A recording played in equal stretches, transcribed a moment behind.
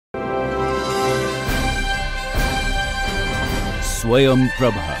Swayam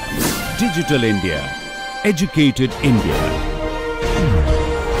Prabha. Digital India. Educated India.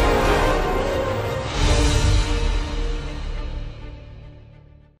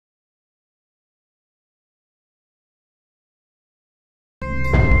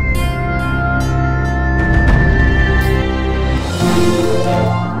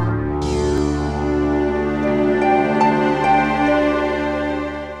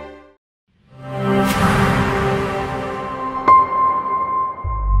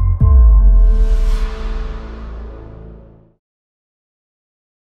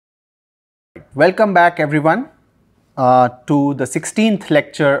 Welcome back everyone to the 16th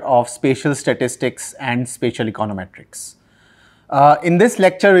lecture of Spatial Statistics and Spatial Econometrics. In this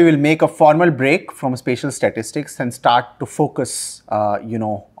lecture we will make a formal break from Spatial Statistics and start to focus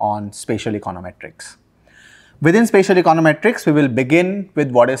on Spatial Econometrics. Within Spatial Econometrics we will begin with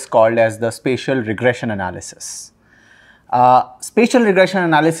what is called as the Spatial Regression Analysis. Spatial Regression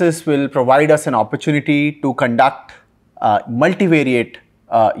Analysis will provide us an opportunity to conduct multivariate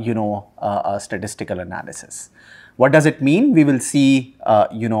statistical analysis. What does it mean? We will see,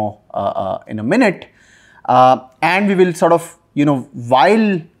 in a minute, and we will sort of,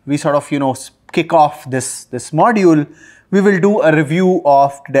 while we sort of, kick off this module, we will do a review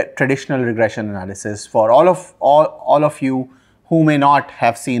of the traditional regression analysis for all of you who may not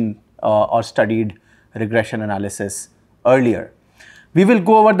have seen or studied regression analysis earlier. We will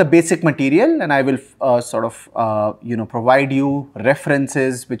go over the basic material and I will provide you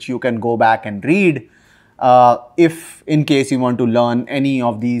references which you can go back and read if in case you want to learn any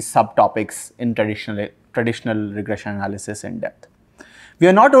of these subtopics in traditional regression analysis in depth. We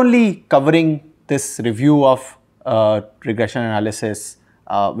are not only covering this review of regression analysis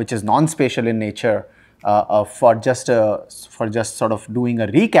which is non-spatial in nature for just sort of doing a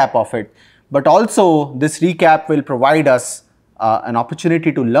recap of it, but also this recap will provide us an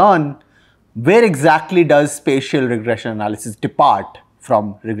opportunity to learn where exactly does spatial regression analysis depart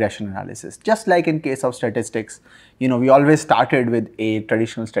from regression analysis. Just like in case of statistics, we always started with a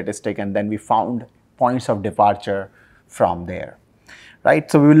traditional statistic and then we found points of departure from there,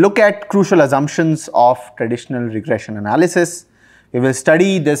 right? So we will look at crucial assumptions of traditional regression analysis. We will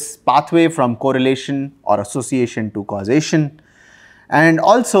study this pathway from correlation or association to causation, and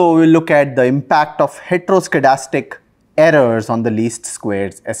also we will look at the impact of heteroscedastic errors on the least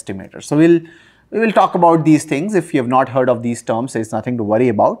squares estimator. So we will talk about these things. If you have not heard of these terms, there is nothing to worry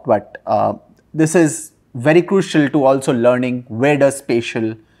about, but this is very crucial to also learning where does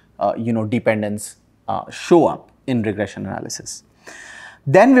spatial dependence show up in regression analysis.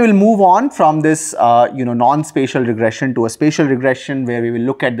 Then we will move on from this non-spatial regression to a spatial regression, where we will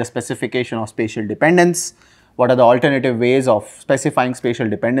look at the specification of spatial dependence. What are the alternative ways of specifying spatial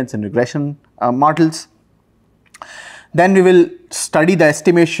dependence in regression models? Then we will study the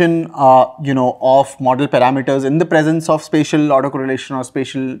estimation of model parameters in the presence of spatial autocorrelation or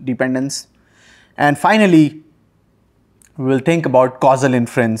spatial dependence. And finally, we will think about causal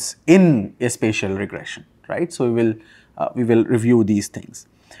inference in a spatial regression, right? So we will review these things.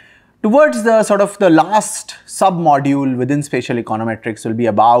 Towards the sort of the last sub-module within spatial econometrics will be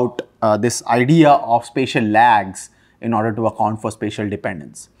about this idea of spatial lags in order to account for spatial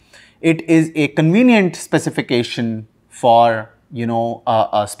dependence. It is a convenient specification for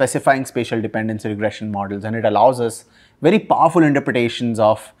specifying spatial dependence regression models, and it allows us very powerful interpretations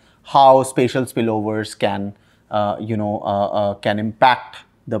of how spatial spillovers can impact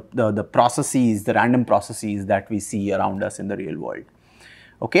the processes, the random processes that we see around us in the real world.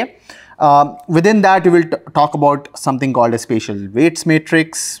 Okay, within that we will talk about something called a spatial weights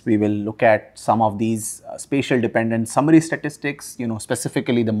matrix. We will look at some of these spatial dependent summary statistics,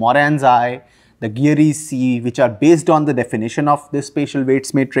 specifically the Moran's I, the Geary's C, which are based on the definition of this spatial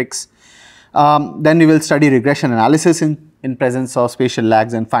weights matrix. Then we will study regression analysis in presence of spatial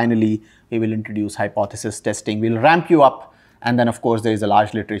lags, and finally we will introduce hypothesis testing. We will ramp you up, and then of course there is a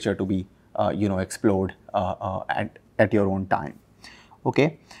large literature to be explored at your own time.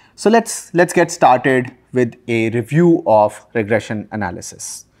 Okay, so let's get started with a review of regression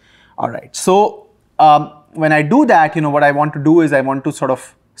analysis. All right, so when I do that, what I want to do is I want to sort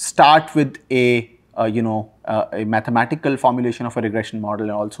of start with a mathematical formulation of a regression model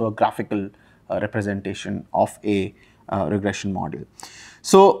and also a graphical representation of a regression model.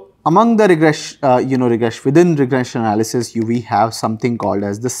 So among the within regression analysis, we have something called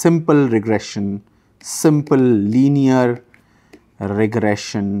as the simple linear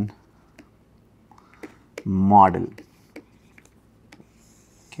regression model.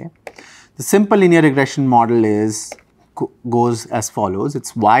 Okay, the simple linear regression model goes as follows.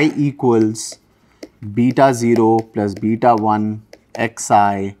 It's y equals beta 0 plus beta 1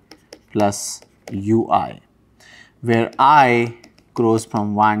 xi plus ui, where I grows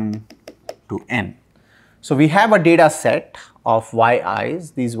from 1 to n. So we have a data set of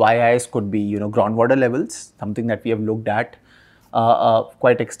yi's. These yi's could be, groundwater levels, something that we have looked at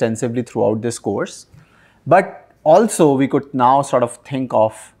quite extensively throughout this course. But also we could now sort of think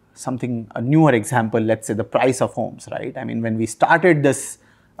of a newer example, let's say the price of homes, right? I mean, when we started this,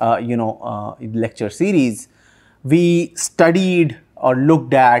 lecture series, we studied or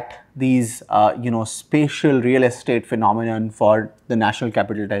looked at these, spatial real estate phenomenon for the National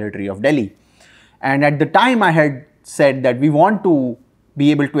Capital Territory of Delhi. And at the time I had said that we want to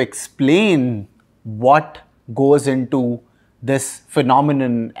be able to explain what goes into this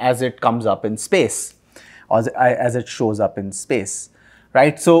phenomenon as it comes up in space, or as it shows up in space,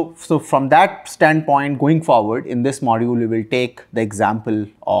 right? So from that standpoint, going forward in this module, we will take the example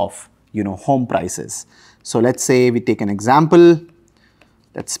of, home prices. So let's say we take an example.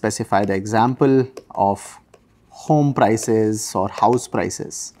 Let's specify the example of home prices or house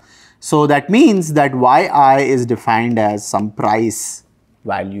prices. So that means that yi is defined as some price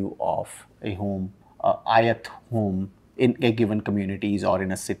value of a home, ith home in a given communities or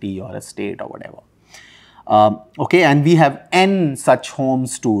in a city or a state or whatever. Okay, and we have n such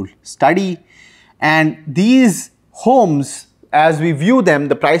homes to study, and these homes, as we view them,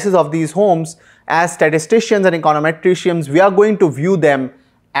 the prices of these homes, as statisticians and econometricians, we are going to view them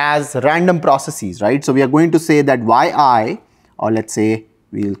as random processes, right? So we are going to say that yi, or let's say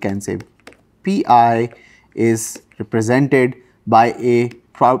we can say pi, is represented by a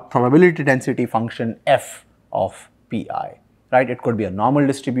probability density function f of pi, right? It could be a normal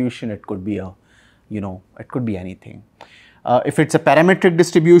distribution, it could be a, it could be anything. If it's a parametric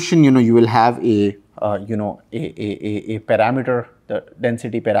distribution, you will have a parameter, the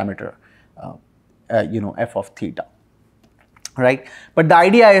density parameter, f of theta, right? But the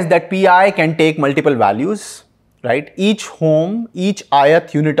idea is that pi can take multiple values, right? Each home, each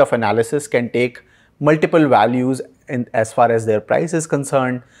ith unit of analysis can take multiple values as far as their price is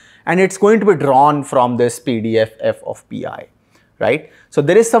concerned, and it's going to be drawn from this PDF f of pi, right? So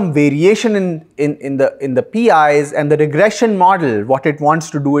there is some variation in the PIs, and the regression model, what it wants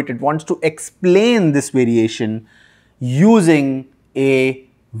to do, it wants to explain this variation using a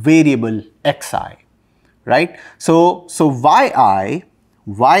variable xi, right? So yi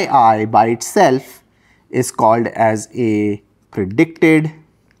by itself is called as a predicted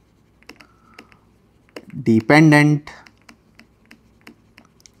dependent,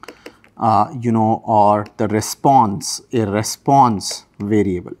 or the response, a response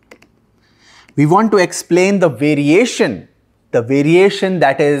variable. We want to explain the variation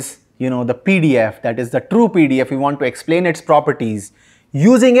that is, the PDF, that is the true PDF. We want to explain its properties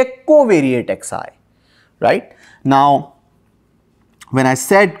using a covariate xi, right? Now, when I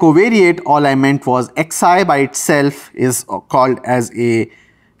said covariate, all I meant was xi by itself is called as a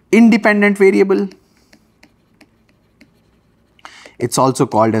independent variable. It's also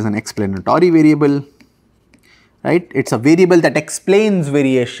called as an explanatory variable, right? It's a variable that explains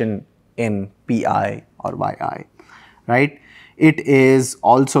variation in pi or yi, right? It is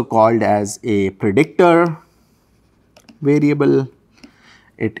also called as a predictor variable.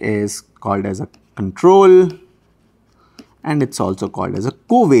 It is called as a control, and it's also called as a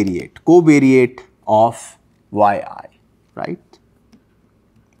covariate of yi, right?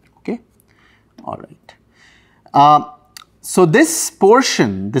 Okay, all right. So this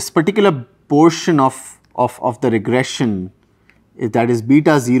portion, this particular portion of the regression, that is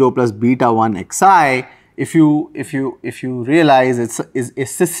beta 0 plus beta 1 xi, if you realize is a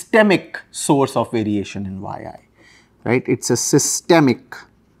systemic source of variation in yi, right? It's a systemic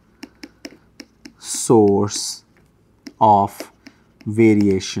source of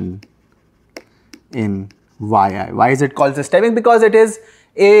variation in yi. Why is it called systemic? Because it is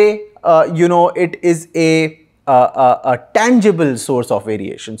a it is a tangible source of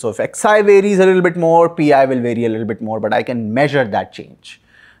variation. So if xi varies a little bit more, pi will vary a little bit more, but I can measure that change,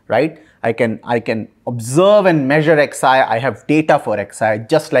 right? I can observe and measure xi. I have data for xi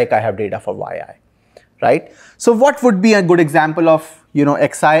just like I have data for yi, right? So what would be a good example of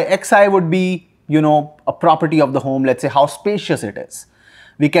xi? Xi would be a property of the home. Let's say how spacious it is.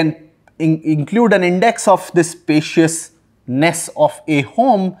 We can include an index of this spaciousness of a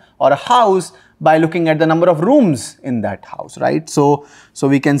home or a house by looking at the number of rooms in that house, right? So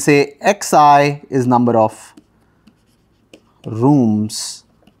we can say xi is number of rooms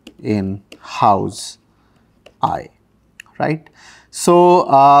in house I, right? So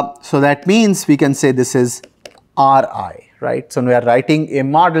that means we can say this is Ri, right? So we are writing a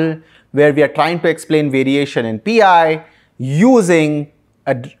model where we are trying to explain variation in Pi using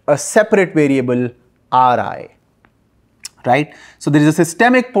a separate variable Ri, right? So there is a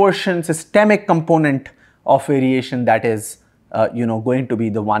systemic portion, systemic component of variation that is going to be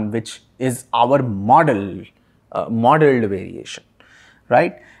the one which is our modeled variation,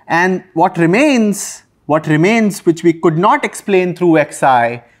 right? And what remains which we could not explain through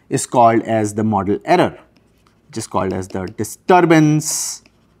xi is called as the model error, which is called as the disturbance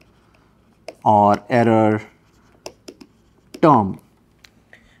or error term.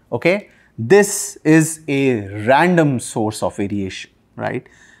 Okay, this is a random source of variation, right?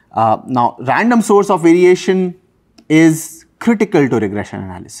 Now, random source of variation is critical to regression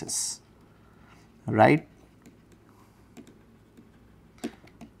analysis, right?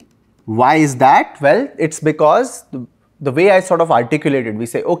 Why is that? Well, it's because the way I sort of articulated, we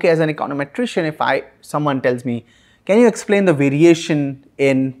say, okay, as an econometrician, if someone tells me, can you explain the variation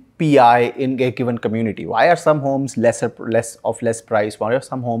in PI in a given community? Why are some homes less price? Why are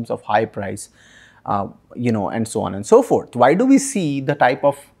some homes of high price? And so on and so forth. Why do we see the type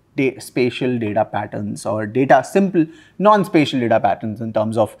of spatial data patterns or simple non-spatial data patterns in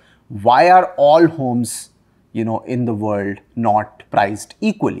terms of why are all homes, in the world not priced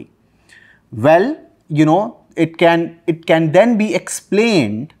equally? Well, it can then be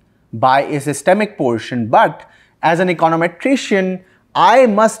explained by a systemic portion, but as an econometrician, I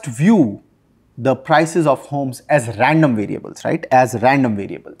must view the prices of homes as random variables, right? As random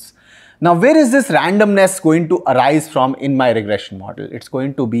variables. Now, where is this randomness going to arise from in my regression model? It's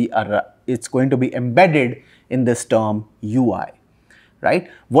going to be embedded in this term UI, right?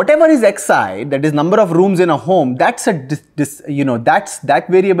 Whatever is xi, that is number of rooms in a home, that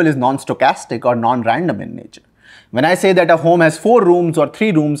variable is non-stochastic or non-random in nature. When I say that a home has 4 rooms or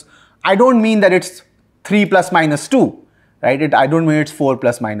 3 rooms, I don't mean that it's 3 plus minus 2, right? I don't mean it's 4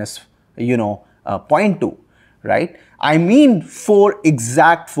 plus minus 0.2, right? I mean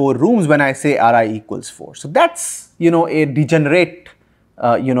exact 4 rooms when I say Ri equals 4. So that's a degenerate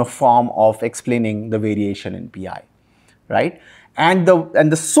form of explaining the variation in PI, right? And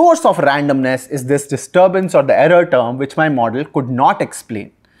the source of randomness is this disturbance or the error term which my model could not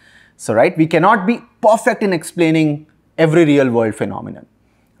explain. So, right, we cannot be perfect in explaining every real world phenomenon,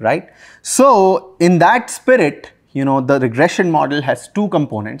 right? So, in that spirit, the regression model has 2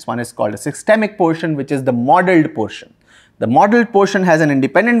 components. One is called a systemic portion, which is the modeled portion. The modeled portion has an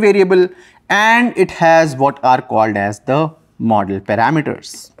independent variable and it has what are called as the model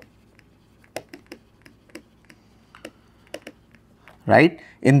parameters, right?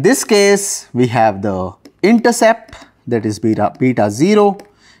 In this case, we have the intercept, that is beta 0,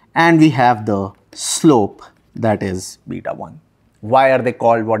 and we have the slope, that is beta 1. Why are they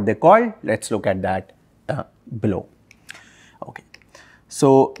called what they called? Let's look at that below. Okay,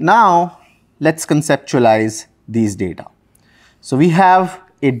 so now let's conceptualize these data. So we have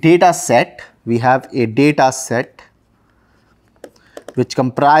a data set, which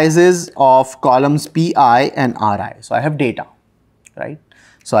comprises of columns PI and RI. So I have data, right?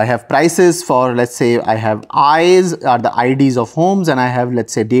 So I have prices for, let's say I have I's are the IDs of homes, and I have,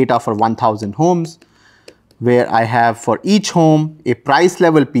 let's say, data for 1000 homes, where I have for each home a price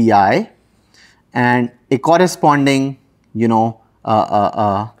level PI and a corresponding number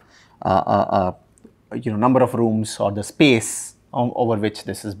of rooms or the space over which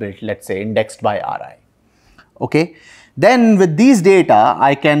this is built, let's say indexed by Ri. Okay, then with these data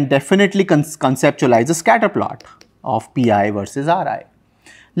I can definitely conceptualize a scatter plot of PI versus Ri.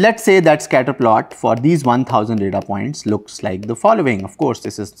 Let's say that scatter plot for these 1000 data points looks like the following. Of course,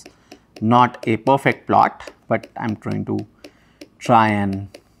 this is not a perfect plot, but I'm trying to and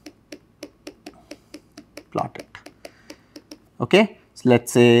plot it. Okay, so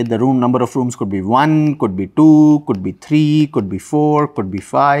let's say the number of rooms could be 1, could be 2, could be 3, could be 4, could be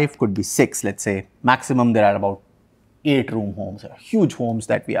 5, could be 6. Let's say maximum there are about 8 room homes, huge homes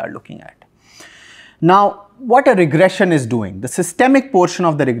that we are looking at. Now, what a regression is doing, the systemic portion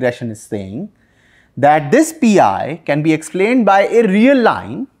of the regression is saying that this PI can be explained by a real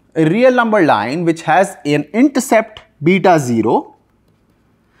line, a real number line which has an intercept beta 0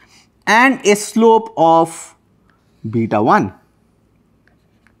 and a slope of beta 1,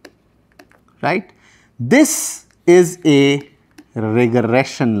 right? This is a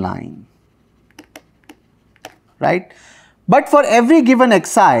regression line, right? But for every given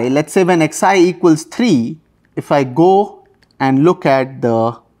xi, let's say when xi equals 3, if I go and look at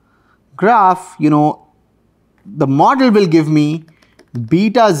the graph, the model will give me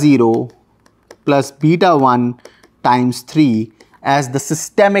beta 0 plus beta 1 times 3 as the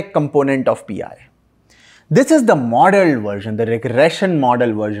systemic component of PI. This is the model version, the regression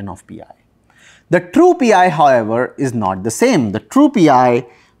model version of PI. The true PI, however, is not the same. The true PI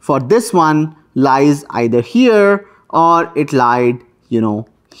for this one lies either here or it lied,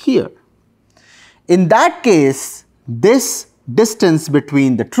 here. In that case, this distance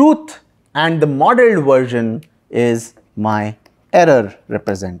between the truth and the modeled version is my error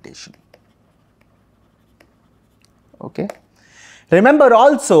representation. Okay. Remember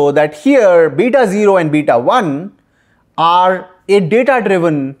also that here beta 0 and beta 1 are a data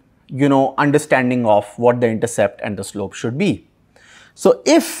driven understanding of what the intercept and the slope should be. So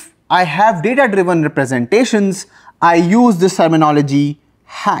if I have data driven representations, I use this terminology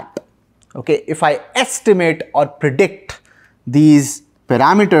hat. Okay, if I estimate or predict these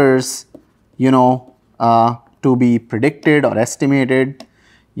parameters, to be predicted or estimated,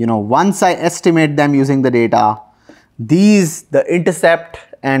 once I estimate them using the data, the intercept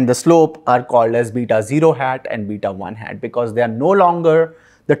and the slope are called as beta 0 hat and beta 1 hat, because they are no longer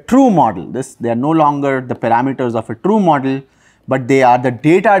the true model. They are no longer the parameters of a true model, but they are the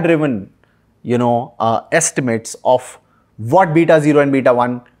data driven, estimates of what beta 0 and beta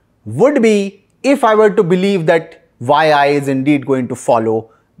 1 would be if I were to believe that yi is indeed going to follow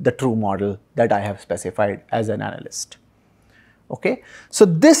the true model that I have specified as an analyst. Okay, so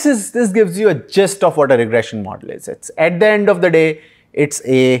this gives you a gist of what a regression model is. It's at the end of the day, it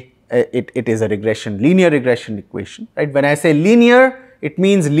is a linear regression equation, right? When I say linear, it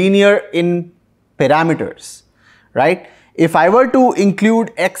means linear in parameters, right? If I were to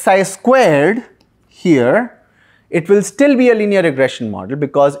include xi squared here, it will still be a linear regression model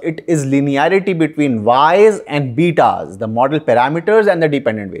because it is linearity between y's and betas, the model parameters and the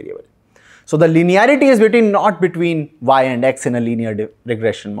dependent variable. So the linearity is not between y and x in a linear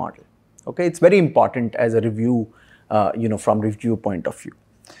regression model. Okay, it's very important as a review, from review point of view.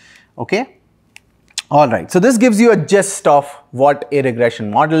 Okay. All right, so this gives you a gist of what a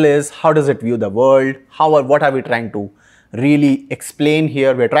regression model is, how does it view the world, what are we trying to really explain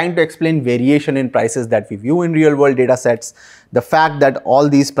here. We're trying to explain variation in prices that we view in real world data sets, the fact that all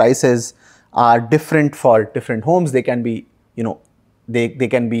these prices are different for different homes. They can be, they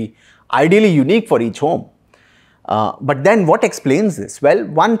can be ideally unique for each home. But then what explains this? Well,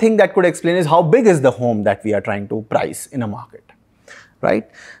 one thing that could explain is how big is the home that we are trying to price in a market, right?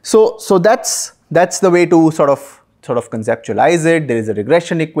 So that's the way to sort of conceptualize it. There is a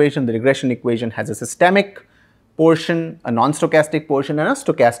regression equation. The regression equation has a systemic portion, a non-stochastic portion, and a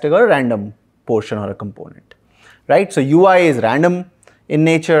stochastic or a random portion or a component, right? So ui is random in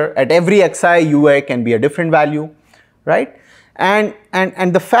nature. At every xi, ui can be a different value, right? And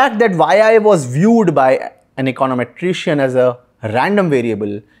the fact that yi was viewed by an econometrician as a random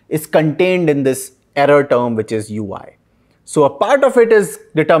variable is contained in this error term, which is ui. So a part of it is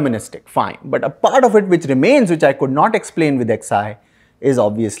deterministic, fine, but a part of it which remains, which I could not explain with xi, is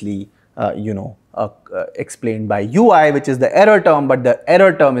obviously explained by ui, which is the error term, but the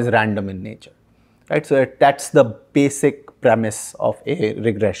error term is random in nature, right? So that's the basic premise of a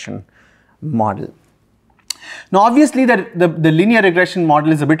regression model. Now obviously the linear regression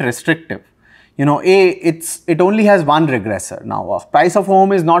model is a bit restrictive. It only has one regressor. Now price of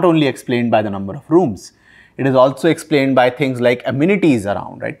home is not only explained by the number of rooms, it is also explained by things like amenities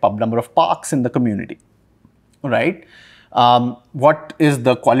around, right? Number of parks in the community, right? What is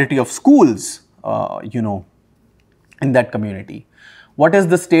the quality of schools, in that community? What is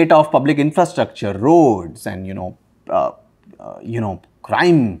the state of public infrastructure, roads, and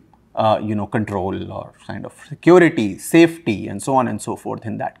crime, control or kind of security, safety, and so on and so forth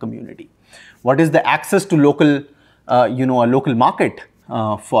in that community? What is the access to local, a local market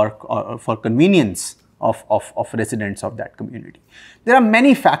for convenience of residents of that community? There are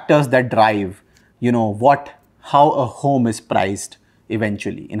many factors that drive, how a home is priced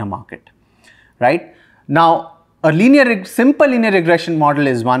eventually in a market, right? Now, a simple linear regression model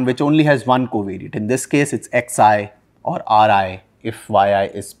is one which only has one covariate. In this case, it's xi or ri if yi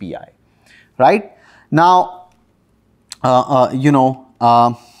is pi, right? Now,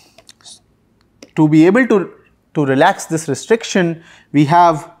 to be able to relax this restriction, we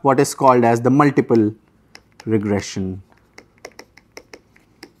have what is called as the multiple regression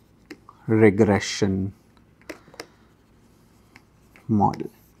model.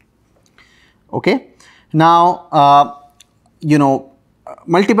 Okay. Now,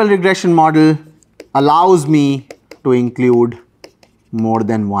 multiple regression model allows me to include more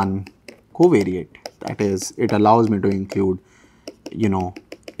than one covariate. That is, it allows me to include,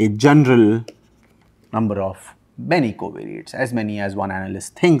 a general number of many covariates, as many as one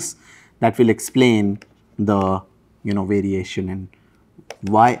analyst thinks, that will explain the, variation in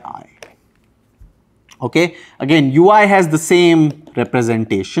yi. Okay, again, ui has the same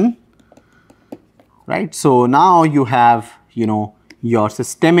representation, right? So now you have, your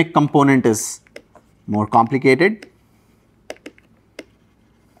systemic component is more complicated.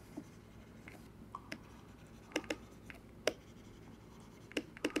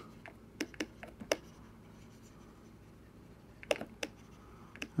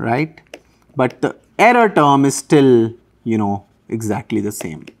 Right? But the error term is still, exactly the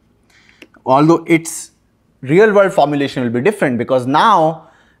same. Although its real world formulation will be different, because now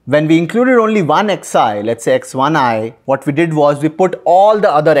when we included only one xi, let's say x1i, what we did was we put all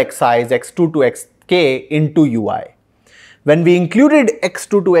the other xi's, x2 to xk, into ui. When we included x2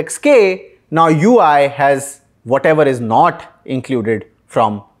 to xk, now ui has whatever is not included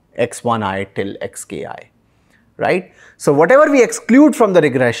from x1i till xki. Right? So whatever we exclude from the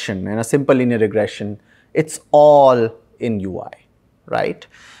regression in a simple linear regression, it's all in ui, right?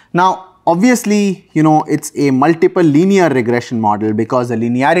 Now obviously, it's a multiple linear regression model because the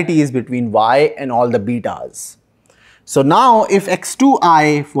linearity is between y and all the betas. So now if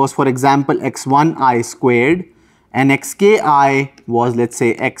x2i was, for example, x1i squared and xki was, let's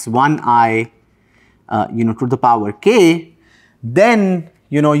say, x1i to the power k, then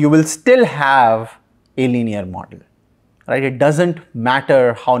you will still have a linear model, right? It doesn't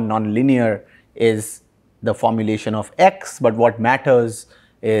matter how nonlinear is the formulation of x, but what matters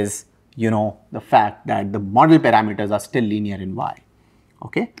is, the fact that the model parameters are still linear in y.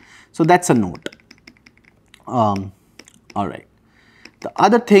 Okay, so that's a note. All right. The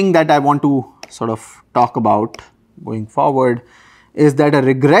other thing that I want to sort of talk about going forward is that a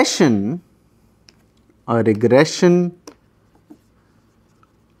regression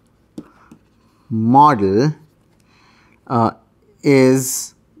model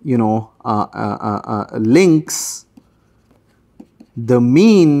is, links the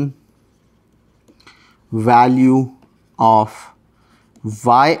mean value of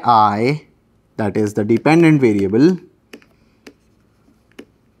yi, that is the dependent variable,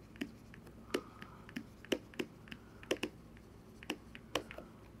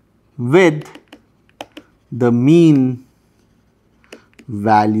 with the mean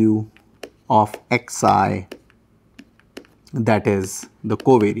value of xi, that is the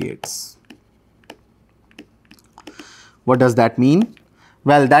covariates. What does that mean?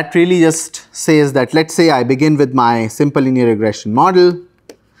 Well, that really just says that, let's say I begin with my simple linear regression model,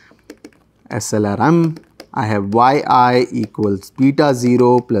 SLRM. I have yi equals beta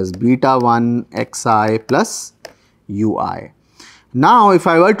 0 plus beta 1 xi plus ui. Now, if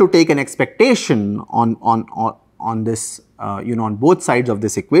I were to take an expectation on this, on both sides of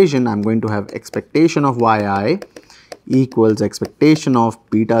this equation, I'm going to have expectation of yi equals expectation of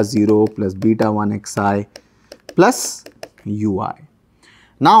beta 0 plus beta 1 xi plus ui.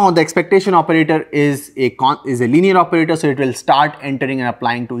 Now the expectation operator is a linear operator, so it will start entering and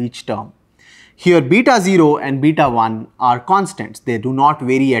applying to each term. Here beta 0 and beta 1 are constants, they do not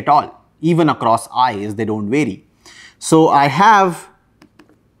vary at all, even across i's they don't vary. So I have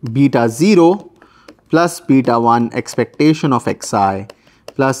beta 0 plus beta 1 expectation of xi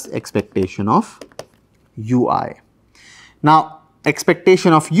plus expectation of ui. Now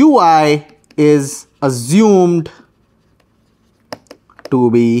expectation of ui is assumed to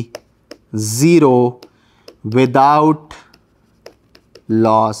be 0 without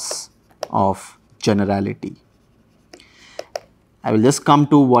loss of generality. I will just come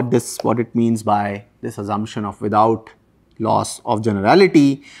to what it means by this assumption of without loss of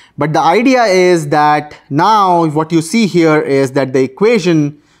generality. But the idea is that now what you see here is that the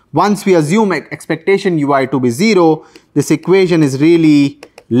equation, once we assume expectation ui to be 0, this equation is really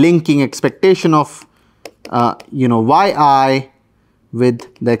linking expectation of yi with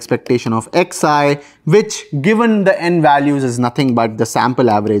the expectation of xi, which given the n values is nothing but the sample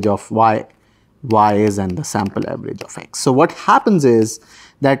average of y's and the sample average of x. So what happens is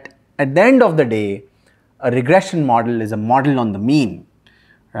that at the end of the day, a regression model is a model on the mean,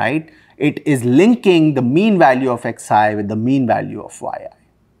 right? It is linking the mean value of xi with the mean value of yi.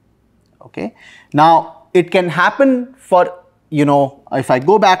 Okay. Now it can happen for, if I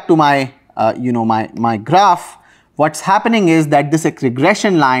go back to my my graph, what's happening is that this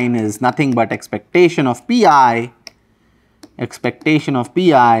regression line is nothing but expectation of pi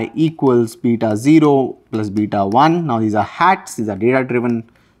equals beta 0 plus beta 1. Now these are hats, these are data driven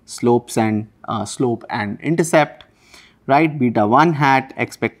slopes and slope and intercept, right? Beta 1 hat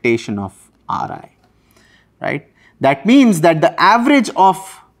expectation of ri, right? That means that the average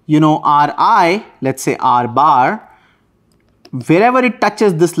of ri, let's say r bar, wherever it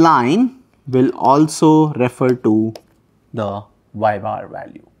touches this line will also refer to the y bar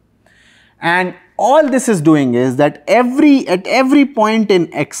value. And all this is doing is that at every point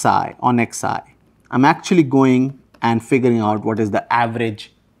in xi, I'm actually going and figuring out what is the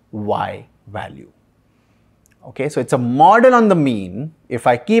average y value. Okay, so it's a model on the mean. If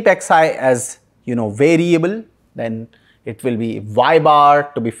I keep xi as variable, then it will be y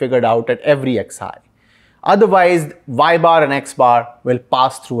bar to be figured out at every xi. Otherwise, y bar and x bar will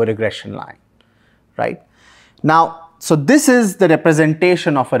pass through a regression line, right? Now, so this is the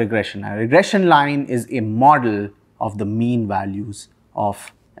representation of a regression. A regression line is a model of the mean values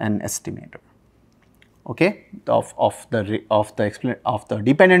of an estimator. Okay, of the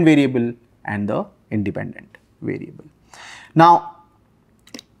dependent variable and the independent variable. Now,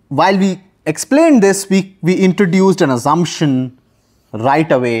 while we explained this, we introduced an assumption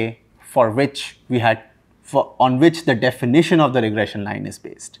right away on which the definition of the regression line is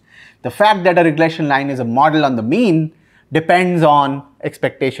based. The fact that a regression line is a model on the mean depends on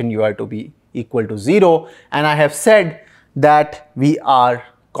expectation ui to be equal to 0, and I have said that we are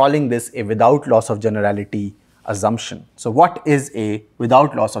calling this a without loss of generality assumption. So what is a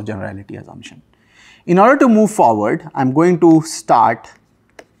without loss of generality assumption? In order to move forward, I'm going to start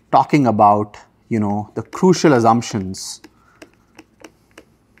talking about the crucial assumptions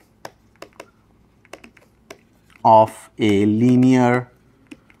of a linear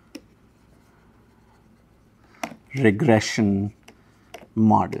regression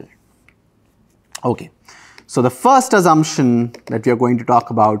model. Okay, so the first assumption that we are going to talk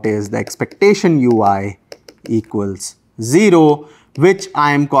about is the expectation ui equals 0, which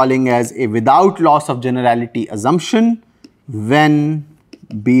I am calling as a without loss of generality assumption when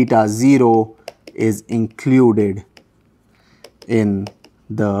beta 0 is included in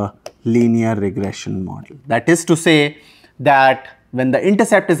the linear regression model. That is to say that when the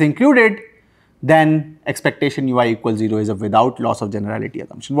intercept is included, then expectation ui equals 0 is a without loss of generality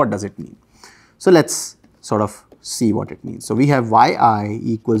assumption. What does it mean? So let's sort of see what it means. So we have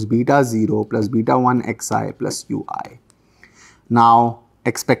yi equals beta 0 plus beta 1 xi plus ui. Now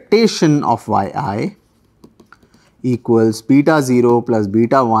expectation of yi equals beta 0 plus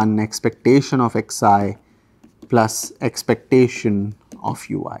beta 1 expectation of xi plus expectation of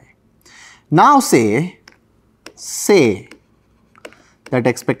ui. Now say that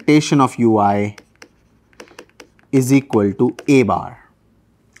expectation of ui is equal to a bar.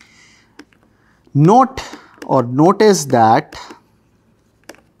 Notice that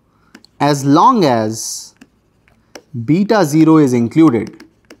as long as beta 0 is included,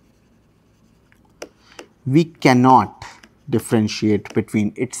 we cannot differentiate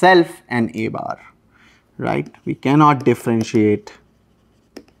between itself and a bar, right? We cannot differentiate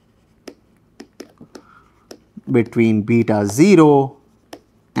between beta 0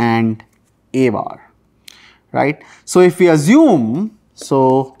 and a bar, right? So if we assume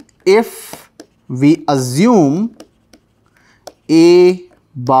a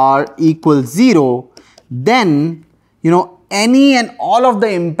bar equals 0, then any and all of the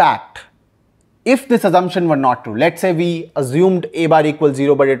impact, if this assumption were not true, let's say we assumed a bar equals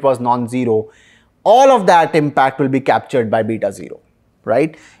 0 but it was non-zero, all of that impact will be captured by beta 0,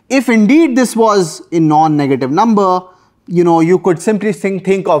 right? If indeed this was a non-negative number, you could simply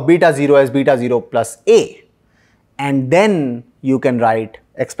think of beta 0 as beta 0 plus a, and then you can write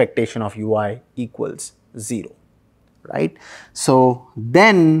expectation of ui equals 0, right? So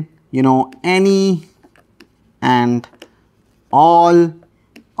then any and all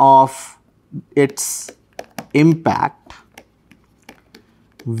of its impact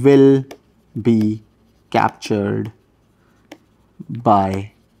will be captured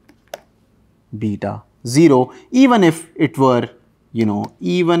by beta 0, even if it were,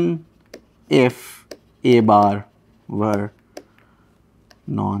 even if a bar were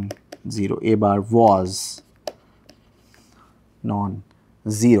non-zero, a bar was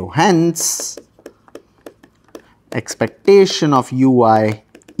non-zero. Hence, expectation of ui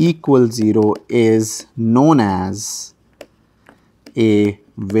equals 0 is known as a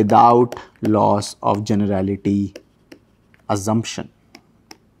without loss of generality assumption.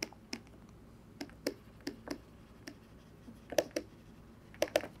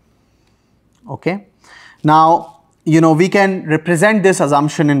 Okay. Now, we can represent this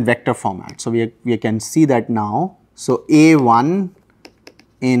assumption in vector format. So we can see that now. So A1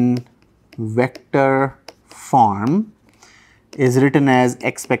 in vector form is written as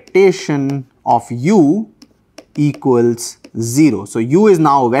expectation of u equals 0. So u is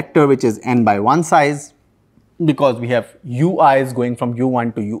now a vector which is n by 1 size, because we have ui's going from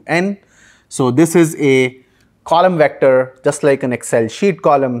u1 to un. So this is a column vector, just like an Excel sheet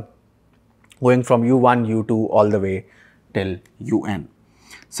column, going from u1, u2 all the way till un.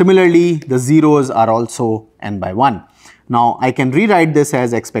 Similarly, the zeros are also n by 1. Now I can rewrite this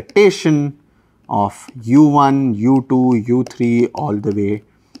as expectation of u1, u2, u3 all the way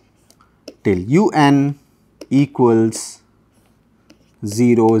till un equals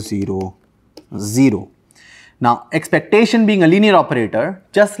 0, 0, 0. Now, expectation being a linear operator,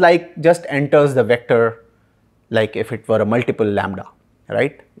 just enters the vector like if it were a multiple lambda,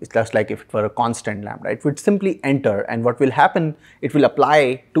 right? It's just like if it were a constant lambda. It would simply enter, and what will happen, it will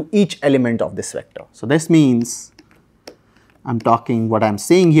apply to each element of this vector. So this means what I'm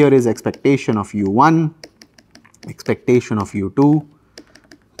saying here is expectation of u1, expectation of u2,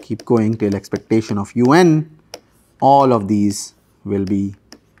 keep going till expectation of un, all of these will be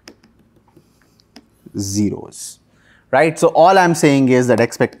zeros, right? So all I'm saying is that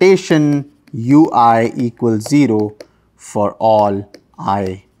expectation ui equals 0 for all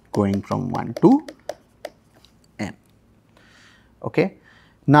I going from 1 to n. Okay.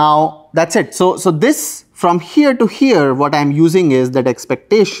 Now that's it. So this from here to here, what I'm using is that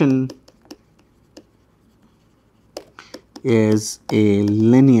expectation is a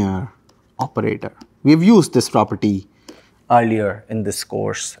linear operator. We've used this property earlier in this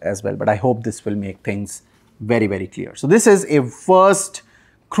course as well, but I hope this will make things very, very clear. So this is a first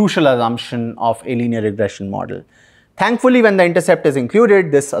crucial assumption of a linear regression model. Thankfully, when the intercept is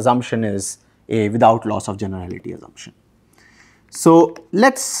included, this assumption is a without loss of generality assumption. So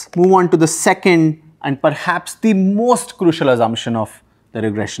let's move on to the second and perhaps the most crucial assumption of the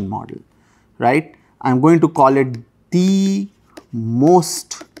regression model, right? I'm going to call it the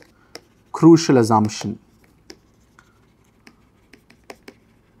most crucial assumption,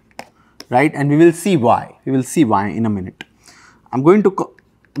 right? And we will see why. We will see why in a minute. I'm going to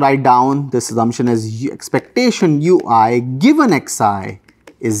write down this assumption as expectation ui given xi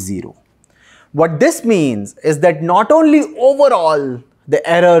is 0. What this means is that not only overall the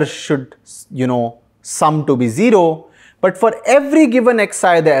error should, sum to be 0, but for every given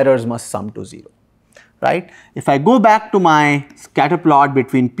xi the errors must sum to 0, right? If I go back to my scatter plot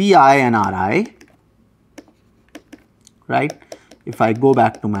between pi and ri, right? If I go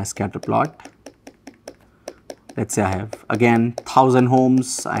back to my scatter plot, let's say I have again 1000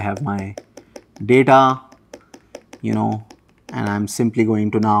 homes, I have my data, and I'm simply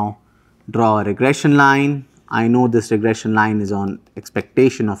going to now draw a regression line. I know this regression line is on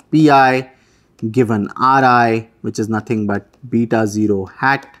expectation of pi given ri, which is nothing but beta 0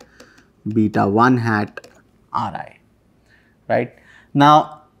 hat, beta 1 hat ri, right?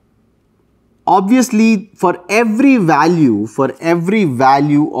 Now, obviously, for every value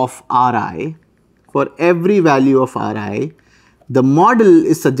of ri, the model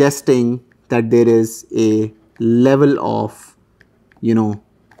is suggesting that there is a level of,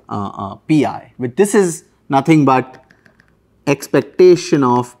 pi, which this is nothing but expectation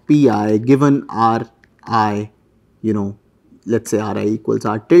of pi given ri, let's say ri equals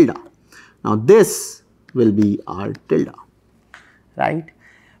r tilde. Now this will be r tilde, right?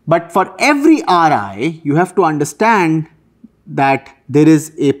 But for every ri, you have to understand that there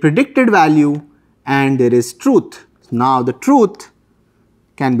is a predicted value and there is truth. Now the truth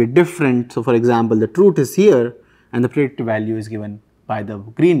can be different. So for example, the truth is here and the predicted value is given by the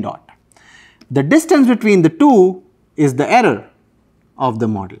green dot. The distance between the two is the error of the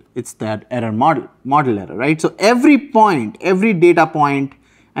model. It's that error model error, right? So every point, every data point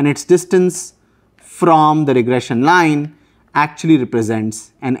and its distance from the regression line actually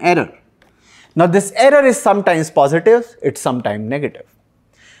represents an error. Now this error is sometimes positive, it's sometimes negative.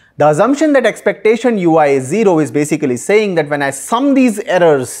 The assumption that expectation ui is 0 is basically saying that when I sum these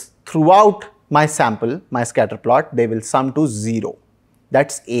errors throughout my sample, my scatter plot, they will sum to 0.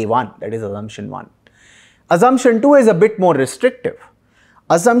 That's A1, that is assumption 1. Assumption 2 is a bit more restrictive.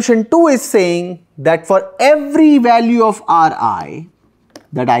 Assumption 2 is saying that for every value of ri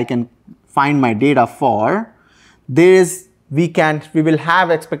that I can find my data for, we will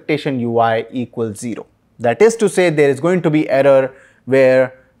have expectation ui equals 0. That is to say, there is going to be error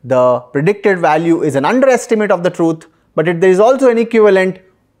where the predicted value is an underestimate of the truth, but there is also an equivalent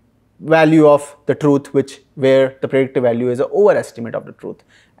value of the truth where the predicted value is an overestimate of the truth,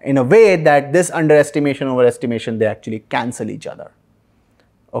 in a way that this underestimation, overestimation, they actually cancel each other.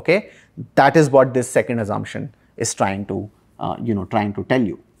 Okay, that is what this second assumption is trying to tell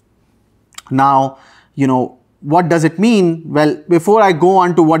you. Now, what does it mean? Well, before I go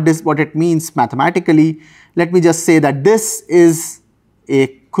on to what it means mathematically, let me just say that this is a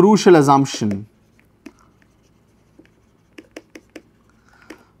crucial assumption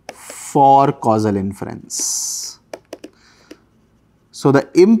for causal inference. So the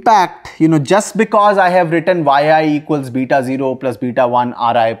impact, just because I have written yi equals beta 0 plus beta 1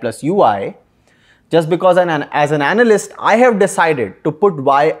 ri plus ui, just because as an analyst I have decided to put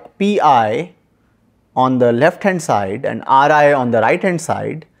pi on the left hand side and Ri on the right hand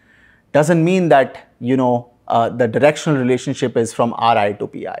side doesn't mean that, the directional relationship is from Ri to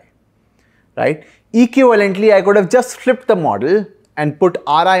Pi, right? Equivalently, I could have just flipped the model and put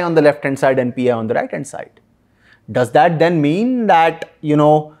Ri on the left hand side and Pi on the right hand side. Does that then mean that,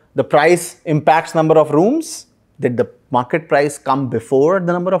 the price impacts number of rooms? Did the market price come before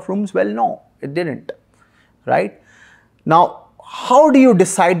the number of rooms? Well, no, it didn't, right? Now, how do you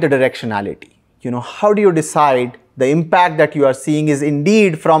decide the directionality? How do you decide the impact that you are seeing is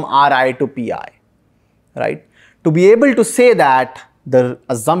indeed from Ri to Pi, right? To be able to say that, the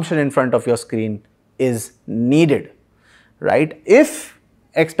assumption in front of your screen is needed, right? If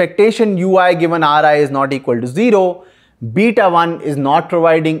expectation Ui given Ri is not equal to 0, beta 1 is not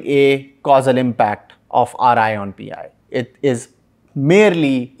providing a causal impact of Ri on Pi. It is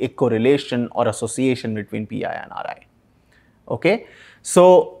merely a correlation or association between Pi and Ri. Okay,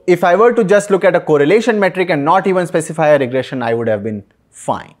 so if I were to just look at a correlation metric and not even specify a regression, I would have been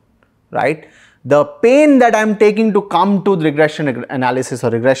fine, right? The pain that I'm taking to come to the regression analysis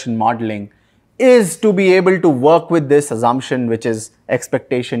or regression modeling is to be able to work with this assumption, which is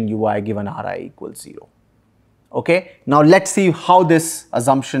expectation Ui given Ri equals 0. Okay, now let's see how this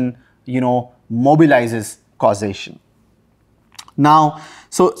assumption, mobilizes causation. Now,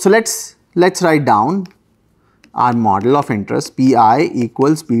 so let's write down our model of interest. Pi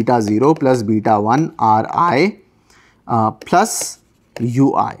equals beta 0 plus beta 1 Ri plus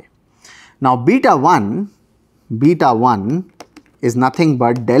Ui. Now, beta 1 is nothing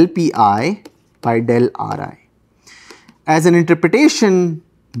but del Pi by del Ri. As an interpretation,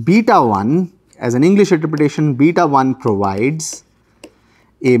 beta 1, as an English interpretation, beta 1 provides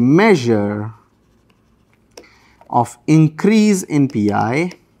a measure of increase in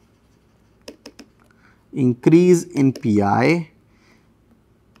Pi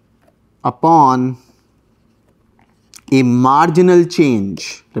upon a marginal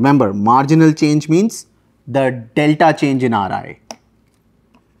change. Remember, marginal change means the delta change in Ri.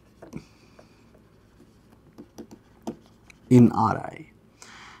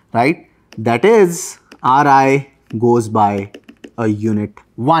 Right? That is, Ri goes by a unit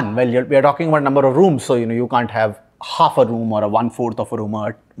 1. Well, we are talking about number of rooms, so you can't have half a room or a 1/4 of a room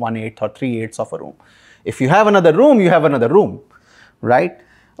or 1/8 or 3/8 of a room. If you have another room, you have another room, right?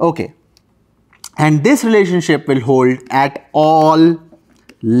 Okay. And this relationship will hold at all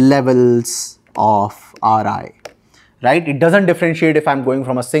levels of Ri, right? It doesn't differentiate if I'm going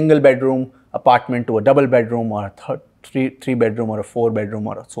from a single bedroom apartment to a double bedroom or a three bedroom or a 4 bedroom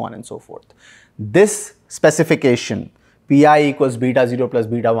or so on and so forth. This specification, Pi equals beta 0 plus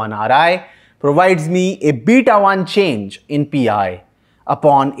beta 1 Ri, provides me a beta 1 change in Pi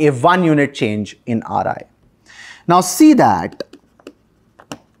upon a 1 unit change in Ri. Now see that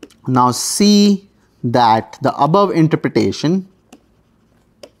the above interpretation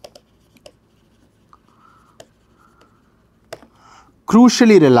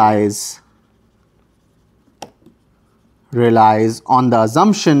crucially relies on the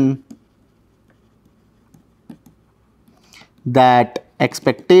assumption that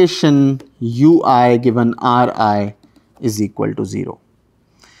expectation Ui given Ri is equal to 0,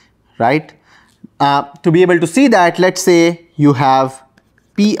 right? To be able to see that, let's say you have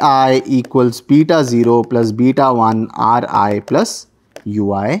Pi equals beta 0 plus beta 1 Ri plus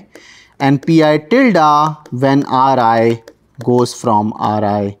Ui, and Pi tilde when Ri goes from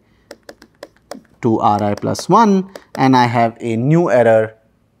Ri to Ri plus 1, and I have a new error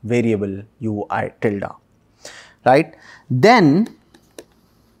variable Ui tilde, right? Then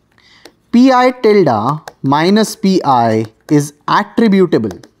Pi tilde minus Pi is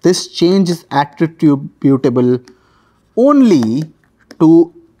attributable. This change is attributable only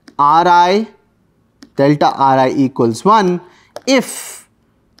to Ri delta Ri equals 1 if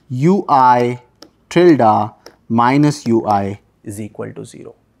Ui tilde minus Ui is equal to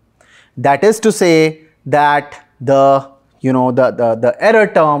 0. That is to say that the error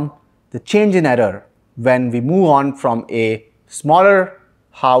term, the change in error when we move on from a smaller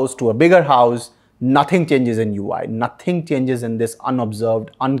house to a bigger house, nothing changes in Ui, nothing changes in this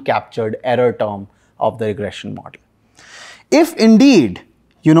unobserved, uncaptured error term of the regression model. If indeed,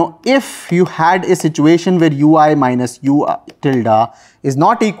 if you had a situation where Ui minus U tilde is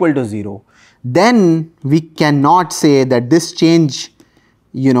not equal to 0, then we cannot say that this change,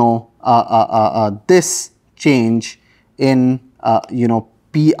 this change in,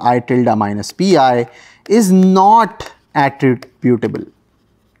 Pi tilde minus Pi is not attributable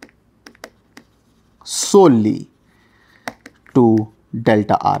solely to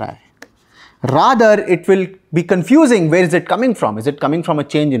delta Ri. Rather, it will be confusing. Where is it coming from? Is it coming from a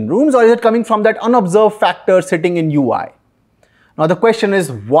change in rooms, or is it coming from that unobserved factor sitting in UI? Now the question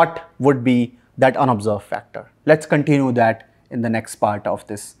is, what would be that unobserved factor? Let's continue that in the next part of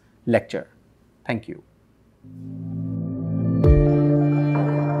this lecture. Thank you.